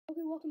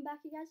welcome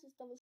back, you guys. It's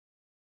Double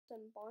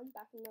and Bond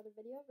back in another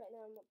video. Right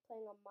now I'm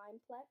playing on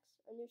Mineplex,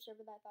 a new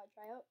server that I thought I'd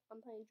try out.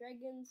 I'm playing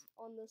Dragons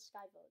on the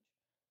Sky Village.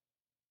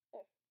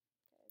 There.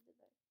 Okay, I did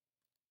that.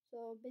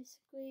 So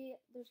basically,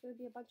 there's going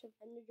to be a bunch of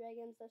Ender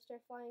Dragons that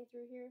start flying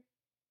through here,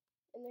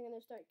 and they're going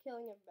to start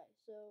killing everybody.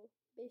 So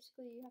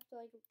basically, you have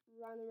to like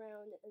run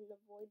around and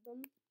avoid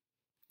them.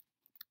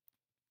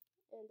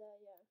 And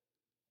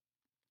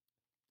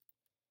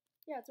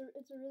yeah,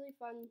 it's a really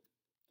fun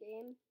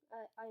game.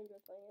 I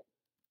enjoy playing it.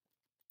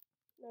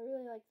 And I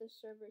really like this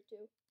server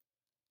too.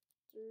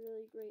 It's a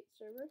really great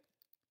server.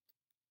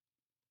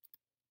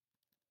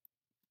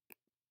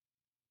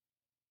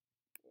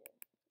 Yeah.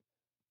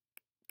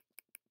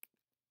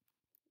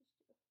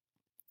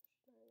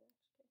 Oh,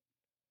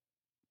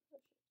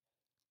 shit.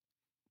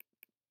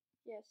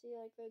 Yeah, see,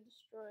 like, they're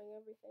destroying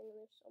everything,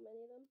 and there's so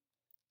many of them.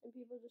 And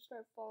people just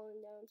start falling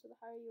down, so the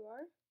higher you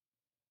are,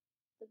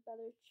 the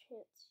better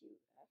chance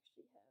you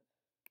actually have.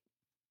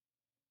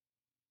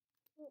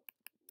 Oh,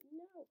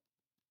 no!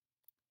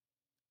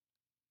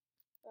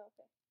 Oh,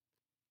 okay.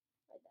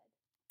 I died.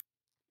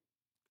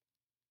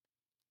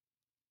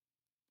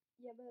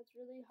 Yeah, but it's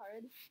really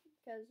hard,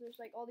 because there's,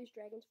 like, all these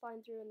dragons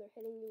flying through, and they're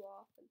hitting you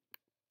off, and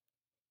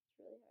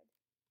it's really hard.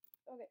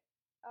 Okay,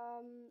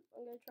 I'm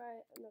gonna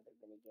try another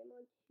mini game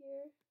on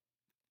here.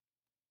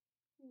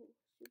 Ooh,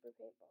 super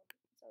paintball.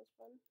 That sounds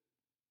fun.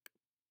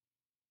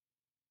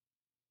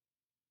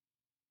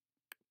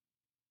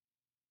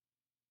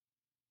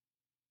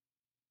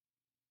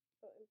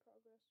 Oh, in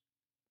progress.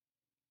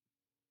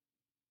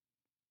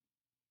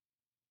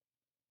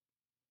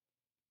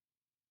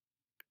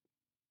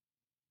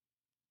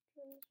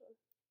 Try this one.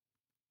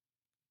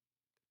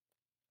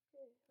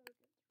 Okay, I'll get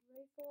the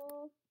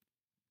rifle.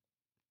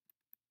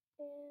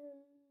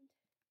 And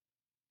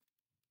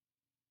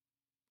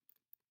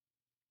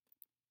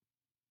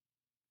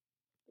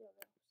yeah,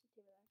 no, it's the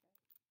team of that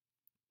guy.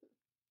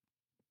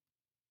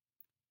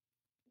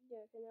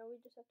 Yeah, okay, now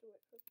we just have to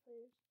wait for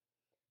players.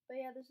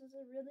 But yeah, this is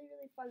a really,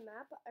 really fun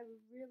map. I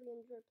really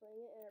enjoy playing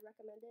it, and I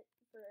recommend it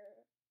for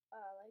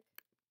like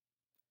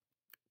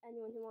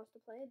anyone who wants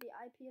to play. The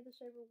IP of the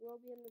server will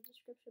be in the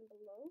description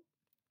below,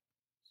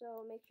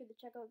 so make sure to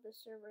check out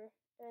this server.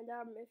 And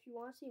if you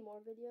want to see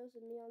more videos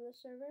of me on this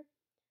server,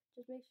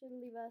 just make sure to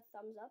leave a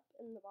thumbs up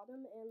in the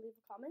bottom and leave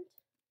a comment.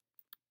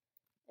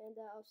 And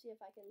I'll see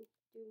if I can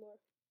do more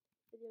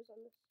videos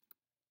on this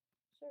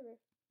server.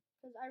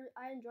 Because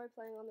I enjoy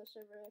playing on this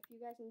server. If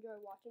you guys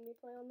enjoy watching me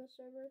play on this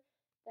server,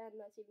 then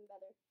that's even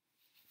better.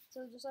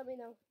 So just let me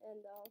know, and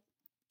I'll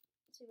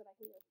see what I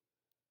can do.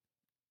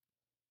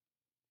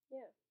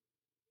 Yeah.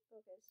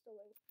 Okay, it's still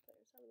waiting for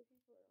players. How many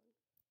people are on?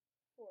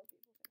 4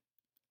 people. Okay.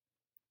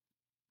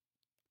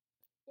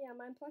 Yeah,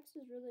 Mineplex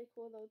is really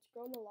cool, though. It's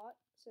grown a lot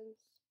since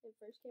it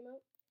first came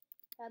out.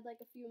 Had like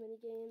a few mini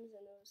games,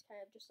 and it was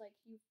kind of just like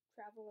you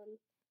travel in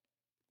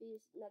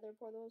these nether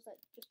portals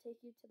that just take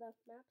you to the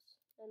maps.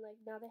 And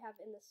like now they have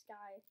in the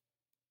sky,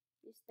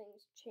 these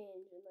things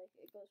change, and like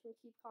it goes from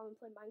keep calm and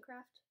play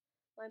Minecraft,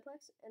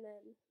 Mineplex, and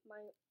then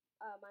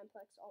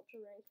Mineplex Ultra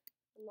Rank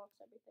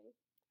unlocks everything.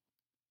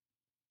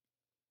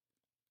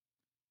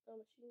 Oh,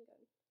 machine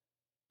gun.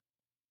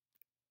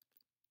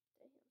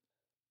 Damn.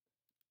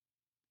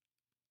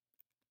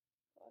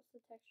 Oh, that's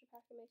the texture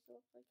pack. It makes it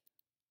look like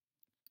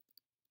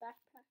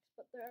backpacks,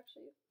 but they're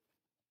actually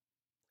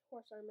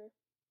horse armor.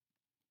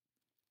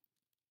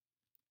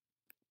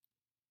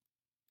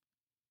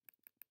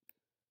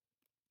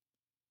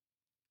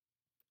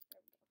 There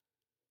we go.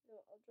 You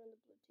know, I'll join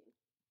the blue team.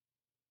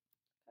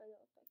 Kind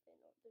of look like they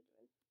know what they're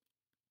doing.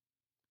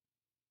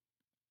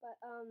 But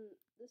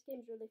this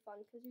game's really fun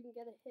because you can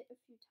get hit a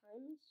few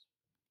times.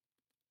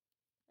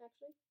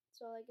 Actually,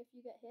 so like if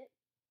you get hit,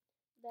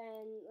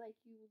 then like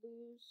you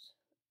lose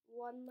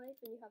 1 life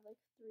and you have like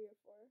 3 or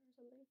 4 or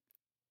something.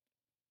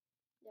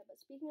 Yeah, but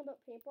speaking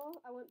about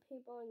paintball, I went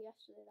paintballing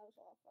yesterday. That was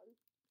a lot of fun.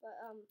 But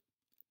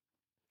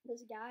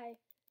this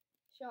guy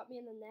shot me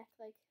in the neck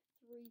like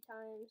 3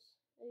 times,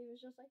 and he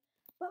was just like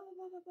boom,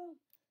 boom, boom, boom, boom,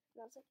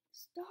 and I was like,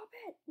 stop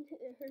it!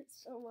 It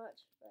hurts so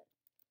much, but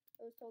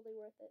it was totally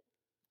worth it.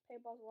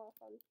 Paintball's a lot of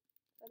fun,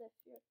 but if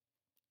you're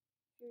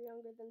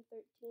younger than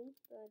 13,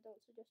 then I don't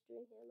suggest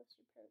doing it unless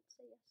your parents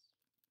say yes.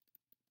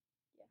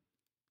 Yeah.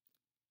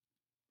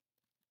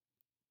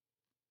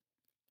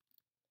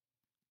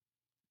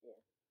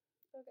 Yeah.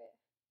 Okay.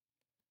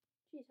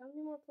 Jeez, how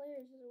many more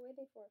players is it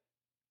waiting for?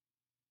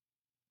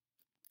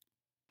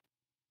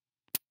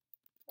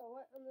 Oh,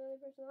 what? I'm the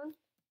only person on?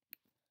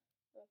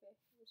 Okay,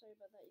 I'm sorry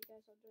about that, you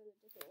guys. I'll join a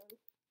different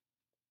one.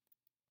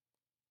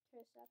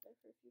 I sat there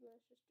for a few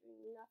minutes just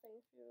doing nothing. I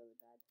feel really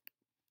bad.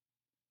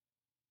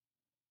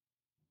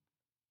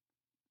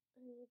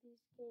 Any of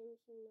these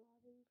games not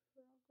in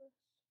progress?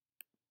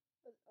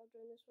 But I'll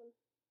join this one.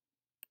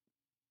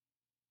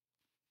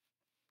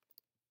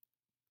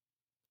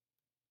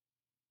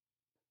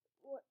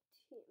 What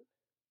team?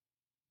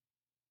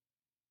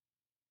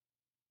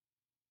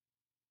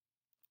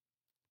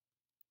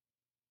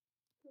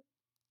 I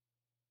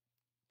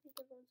think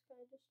everyone's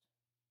kind of just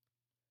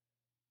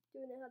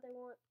doing it how they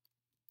want.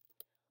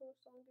 Almost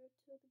much longer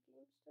till the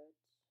game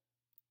starts.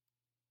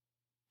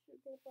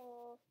 Shoot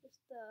paintball. It's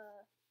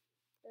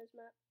there's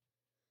map.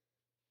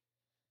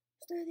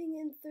 Starting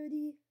in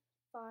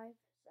 35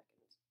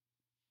 seconds.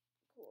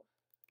 Cool.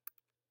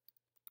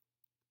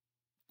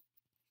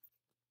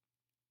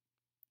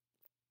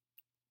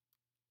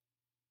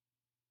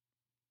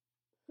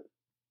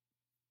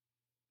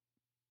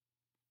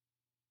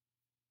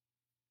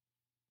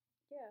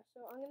 Yeah,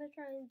 so I'm gonna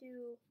try and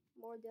do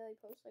more daily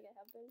posts like I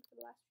have been for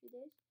the last few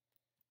days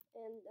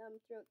and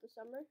throughout the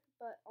summer.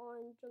 But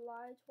on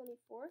July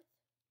 24th,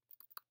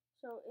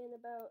 so in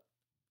about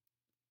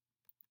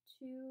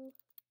two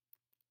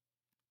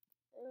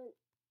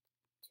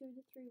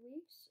to 3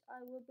 weeks,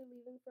 I will be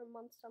leaving for a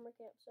month summer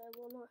camp, so I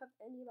will not have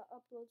any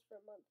uploads for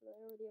a month, and I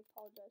already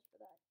apologize for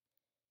that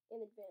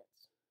in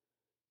advance.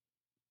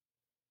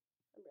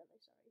 I'm really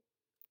sorry.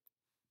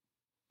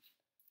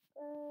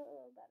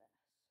 Badass.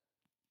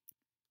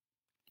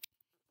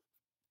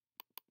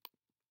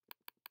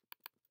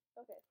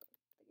 Okay,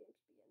 the games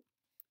begin.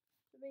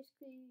 So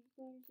basically, you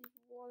can use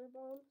these water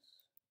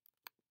bombs.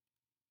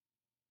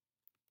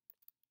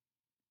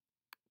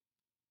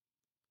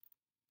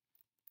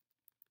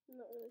 I'm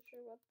not really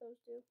sure what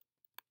those do.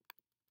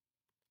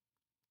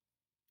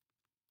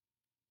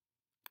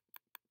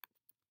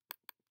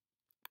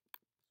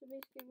 So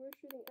basically, we're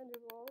shooting under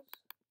walls.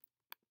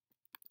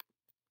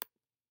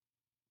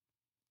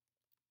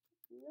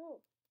 No.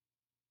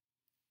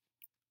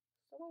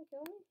 Someone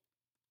kill me?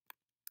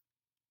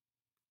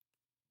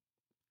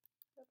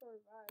 I have to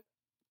revive.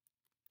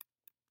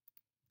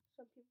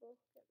 Some people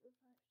get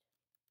revived.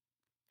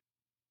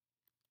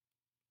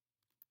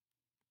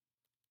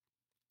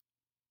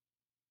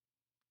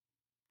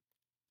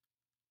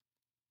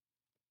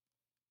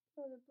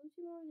 Oh, the blue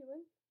team already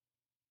win?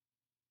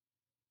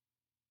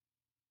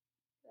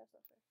 That's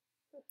not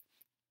fair.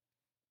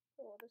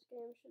 Oh, this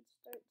game should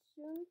start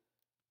soon.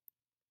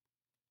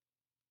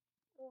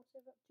 I'll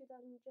save up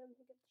 2,000 gems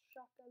to get the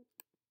shotgun.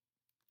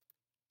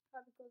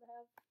 How cool to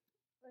have.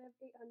 I have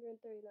 839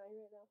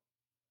 right now.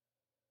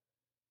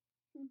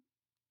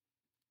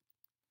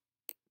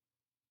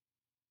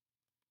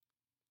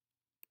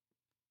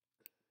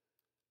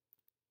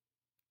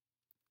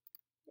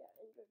 Yeah,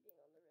 I enjoy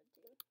being on the red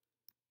team.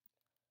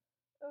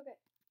 Okay,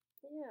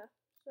 yeah,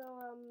 so,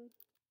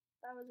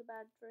 that was a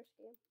bad first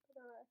game,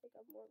 but I think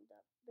I'm warmed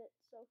up a bit,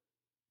 so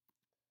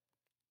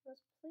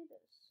let's play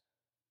this.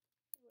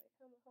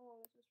 Wait, how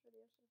long is this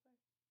video so far?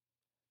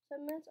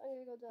 7 minutes?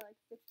 I'm gonna go to like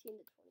 15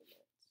 to 20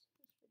 minutes,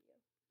 this video.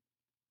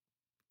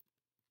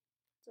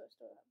 So I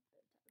still have a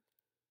bit of time.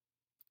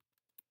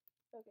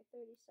 Okay,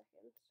 30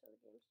 seconds, so the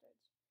game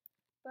starts.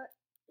 But,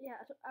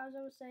 yeah, so as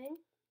I was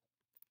saying,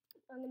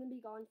 I'm gonna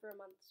be gone for a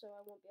month, so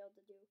I won't be able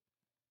to do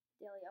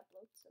daily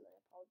uploads, and I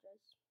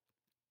apologize.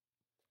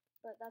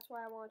 But that's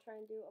why I want to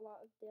try and do a lot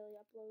of daily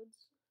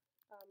uploads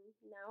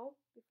now,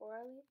 before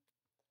I leave,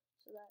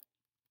 so that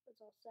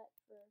it's all set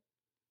for,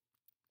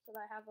 so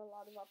that I have a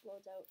lot of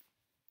uploads out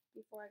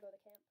before I go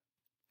to camp.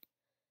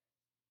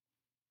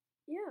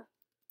 Yeah.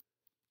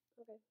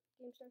 Okay,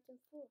 game starts in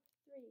 4,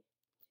 3,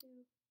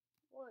 2,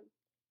 1.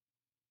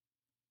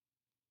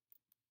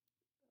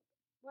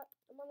 What?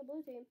 I'm on the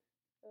blue team.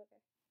 Okay.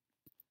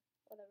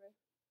 Whatever.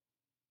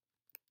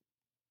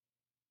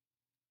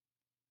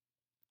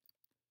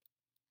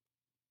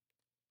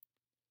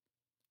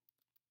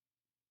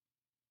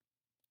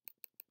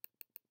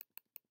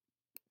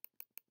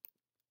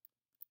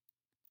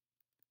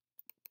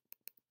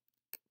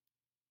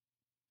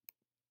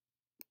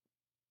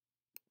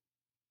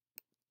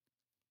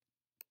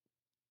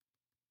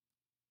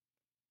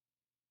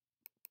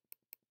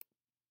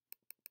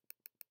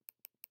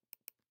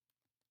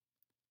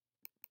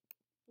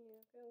 Yeah,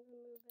 okay, I'm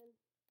gonna move in.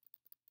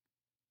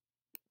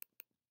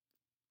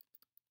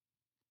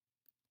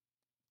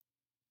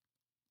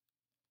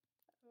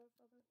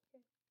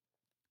 Okay.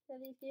 Yeah,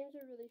 these games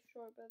are really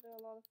short, but they're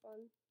a lot of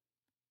fun.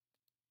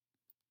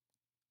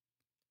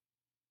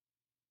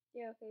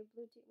 Yeah, okay,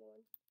 blue team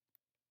won.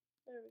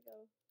 There we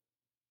go.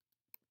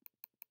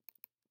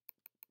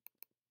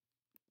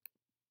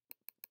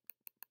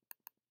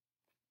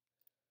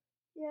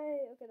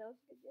 Yay, okay, that was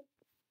a good game.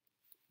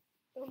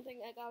 I don't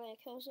think I got any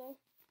kills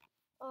though.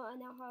 I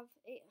now have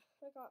 8,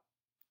 I got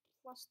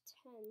plus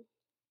 10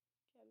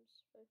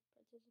 gems for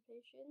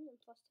participation and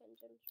plus 10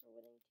 gems for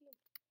winning team.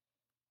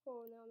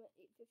 Oh, now I'm at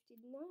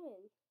 859.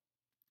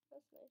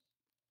 That's nice.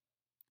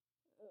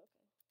 Okay.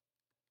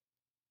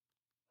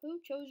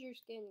 Who chose your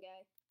skin,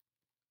 guy?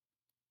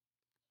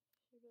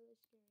 It's really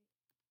scary.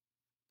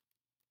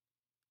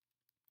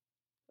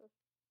 Huh.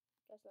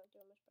 Guy's not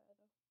doing much better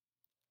though.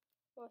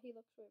 Well, he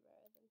looks way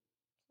better than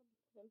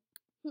him.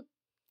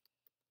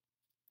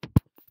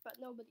 But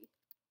nobody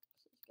looks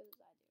as good as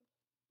I do.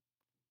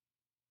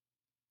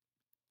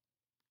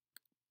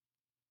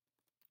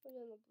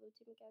 We're in the blue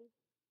team again.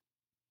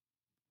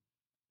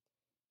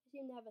 I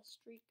seem to have a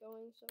streak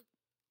going, so,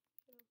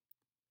 you know,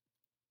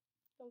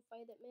 don't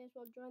fight it. May as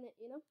well join it,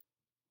 you know?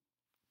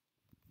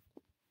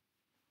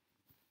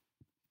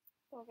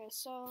 Okay,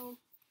 so,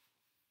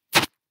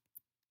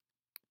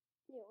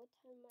 Yeah, what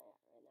time am I at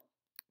right now?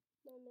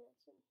 9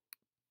 minutes in.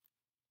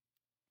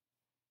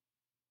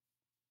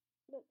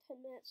 About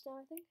 10 minutes now,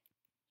 I think.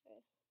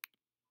 Sorry.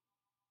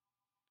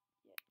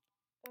 Yeah.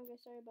 Okay,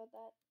 sorry about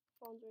that.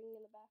 Phone's ringing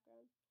in the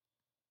background.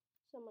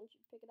 Someone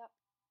should pick it up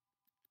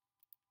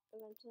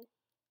eventually.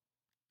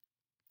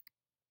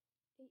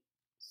 8.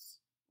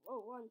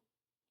 Whoa, 1.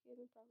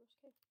 Game in progress.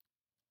 Okay.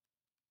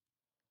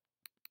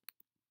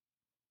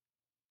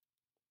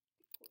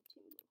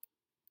 14.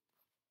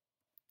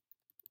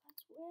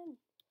 Let's win.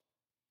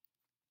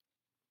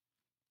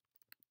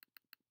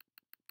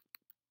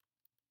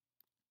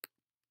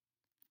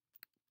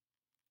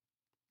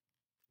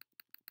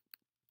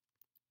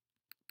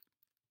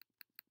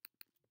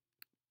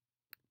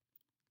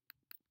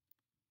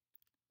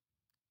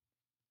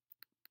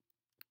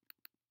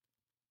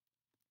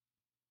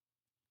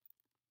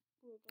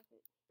 Ooh, got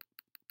hit.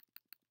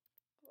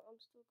 But I'm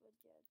still good.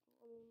 Yeah,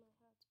 only my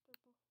hat's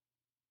purple.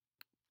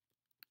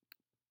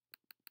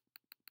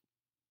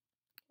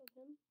 Killed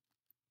him.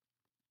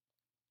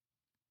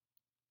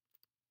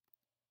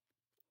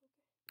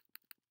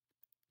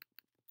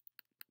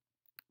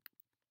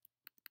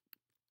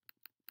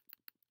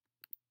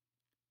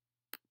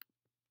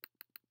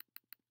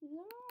 Okay.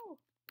 No!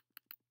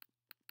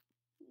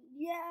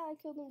 Yeah, I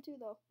killed him too,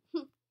 though.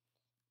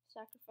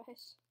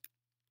 Sacrifice.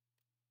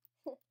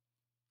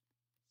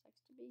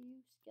 Sucks to be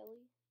you,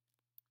 Skelly.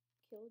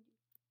 Killed you.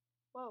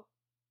 Whoa.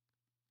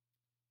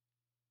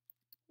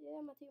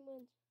 Yeah, my team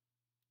wins.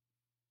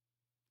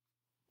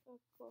 Oh,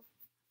 cool.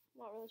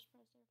 Not really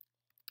surprised there.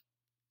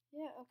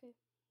 Yeah, okay.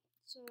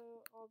 So,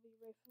 I'll be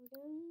rifle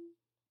again.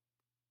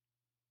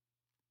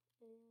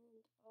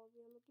 And I'll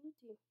be on the blue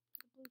team.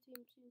 The blue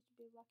team seems to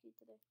be lucky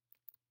today.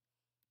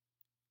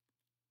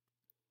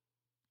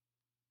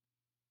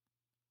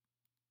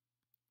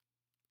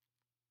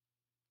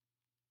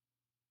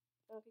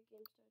 Okay,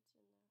 game starts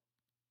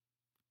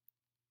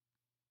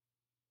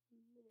in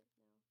a minute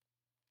now.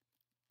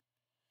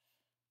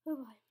 Oh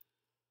boy.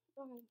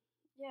 Okay,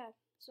 yeah.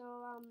 So,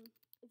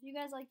 if you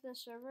guys like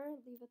this server,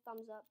 leave a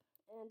thumbs up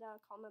and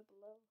comment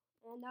below.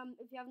 And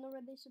if you haven't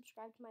already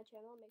subscribed to my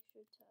channel, make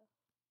sure to subscribe.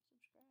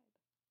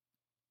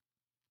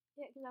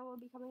 Yeah, because I will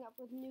be coming up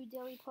with new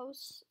daily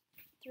posts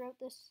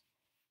throughout this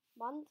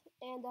month,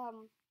 and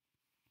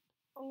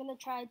I'm gonna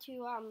try to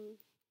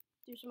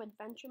do some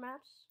adventure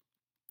maps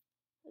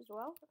as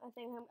well. I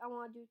think I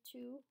want to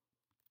do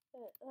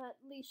at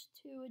least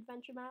 2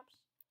 adventure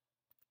maps.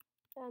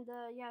 And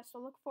yeah,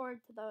 so look forward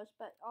to those.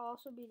 But I'll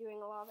also be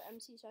doing a lot of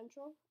MC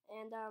Central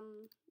and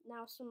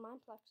now some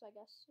Mineplex, I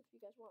guess, if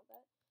you guys want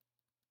that,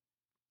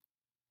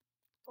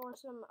 or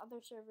some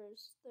other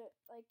servers that,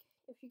 like,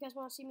 if you guys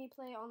want to see me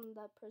play on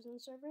the prison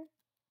server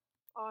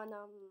on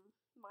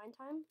Mine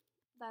Time,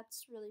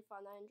 that's really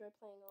fun. I enjoy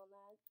playing on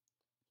that.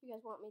 If you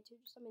guys want me to,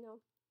 just let me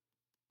know.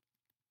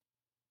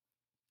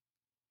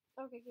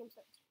 Okay, game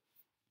starts.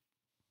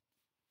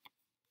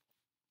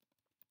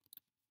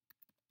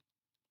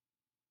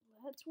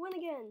 Let's win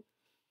again.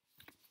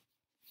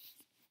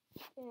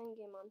 And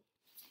game on.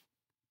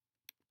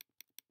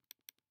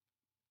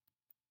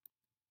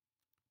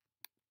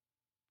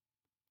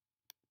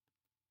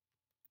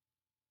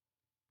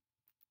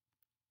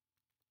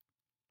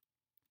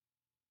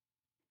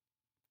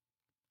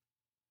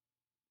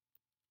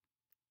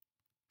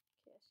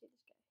 Okay, I see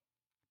this guy.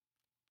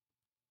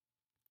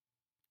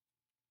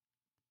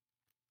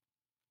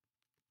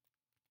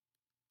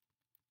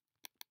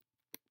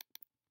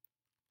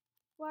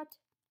 What?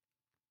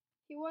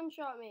 He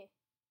one-shot me.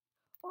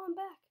 Oh, I'm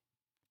back.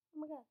 Oh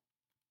my god.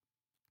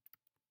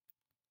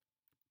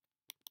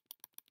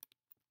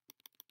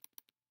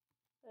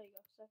 There you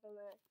go, 2nd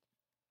minute.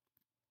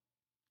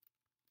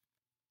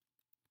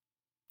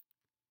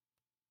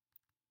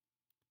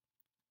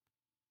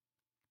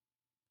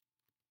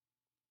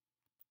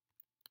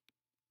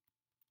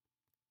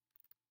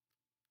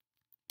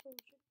 Oh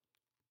shit.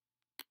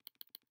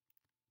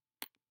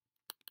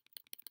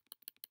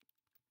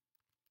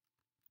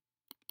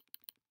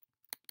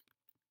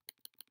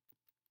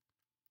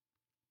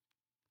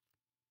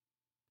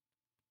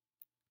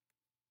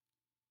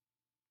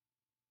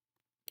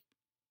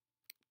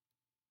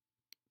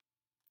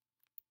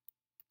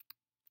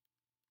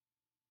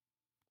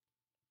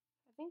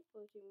 I think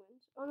blue team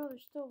wins. Oh no,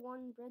 there's still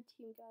one red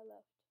team guy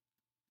left.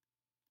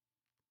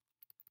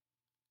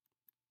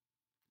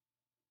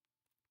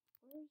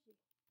 Where is he?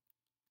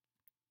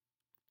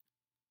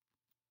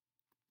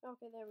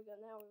 Okay, there we go.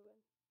 Now we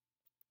win.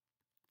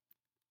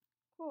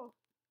 Cool.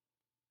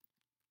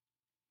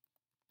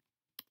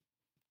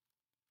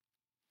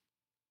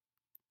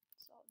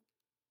 Solid.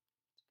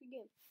 It's a good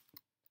game.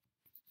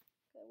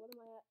 Okay, what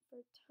am I at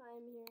for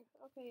time here?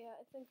 Okay, yeah,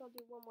 I think I'll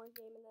do one more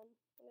game and then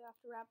I'm gonna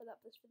have to wrap it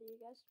up this video, you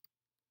guys.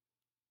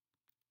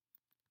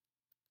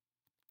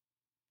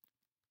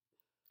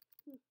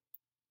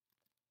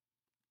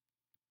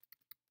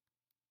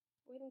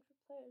 Waiting for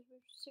players. We're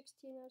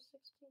 16 out of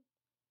 16.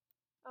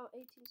 Oh,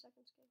 18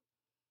 seconds game.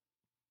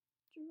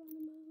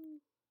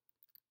 Geronimo.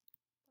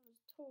 That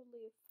was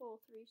totally a full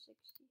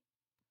 360.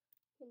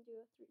 Can do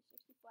a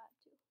 360 flat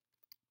too.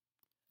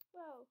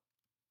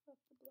 up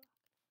the block.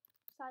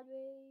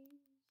 Sideways.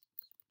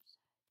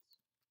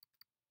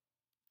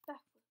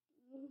 Sides.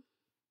 Backward.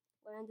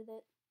 Landed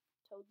it.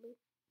 Totally.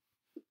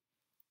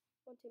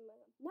 One team might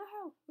not.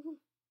 No!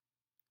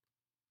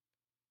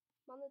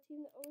 I'm on the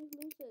team that always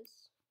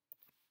loses.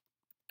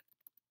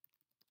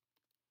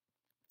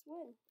 Let's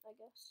win, I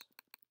guess.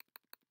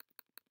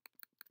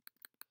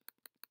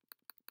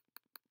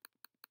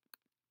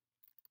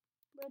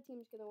 Red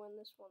team's gonna win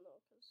this one though,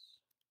 because,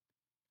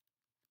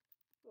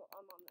 well,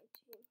 I'm on their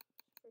team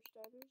for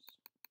starters.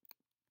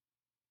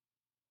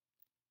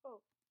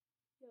 Oh,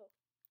 yo,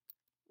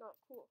 not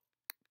cool.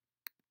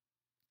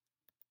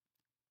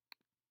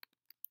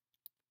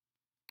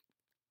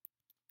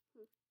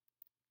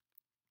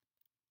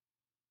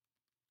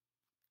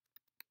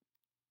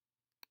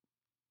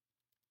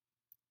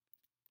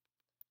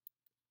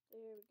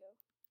 There we go.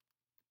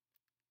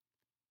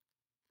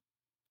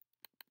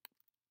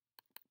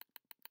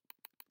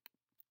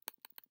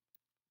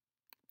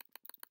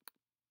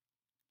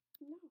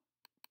 No.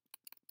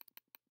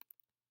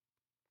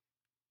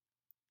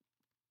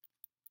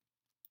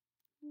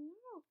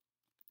 No.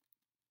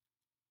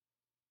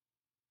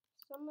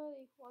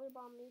 Somebody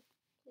waterbomb me,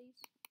 please.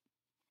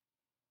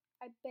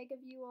 I beg of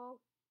you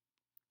all.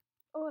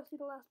 Oh, I see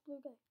the last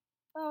blue guy.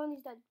 Oh, and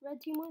he's dead. Red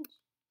team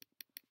wins.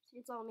 See,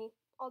 it's all me.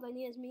 All they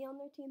need is me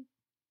on their team.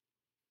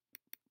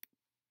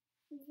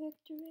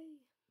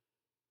 Victory.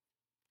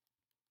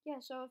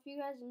 Yeah, so if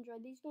you guys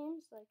enjoyed these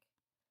games, like,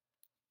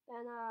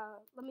 then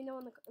let me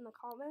know in the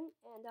comment.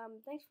 And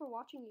thanks for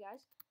watching, you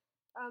guys.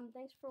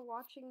 Thanks for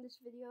watching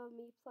this video of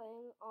me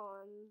playing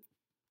on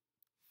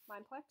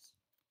Mineplex.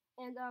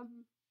 And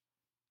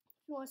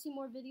if you want to see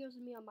more videos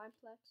of me on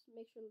Mineplex,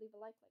 make sure to leave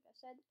a like I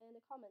said, and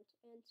a comment.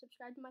 And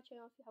subscribe to my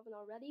channel if you haven't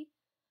already.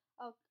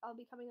 I'll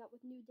be coming up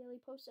with new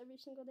daily posts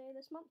every single day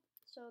this month.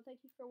 So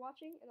thank you for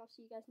watching, and I'll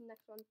see you guys in the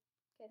next one.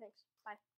 Okay, thanks. Bye.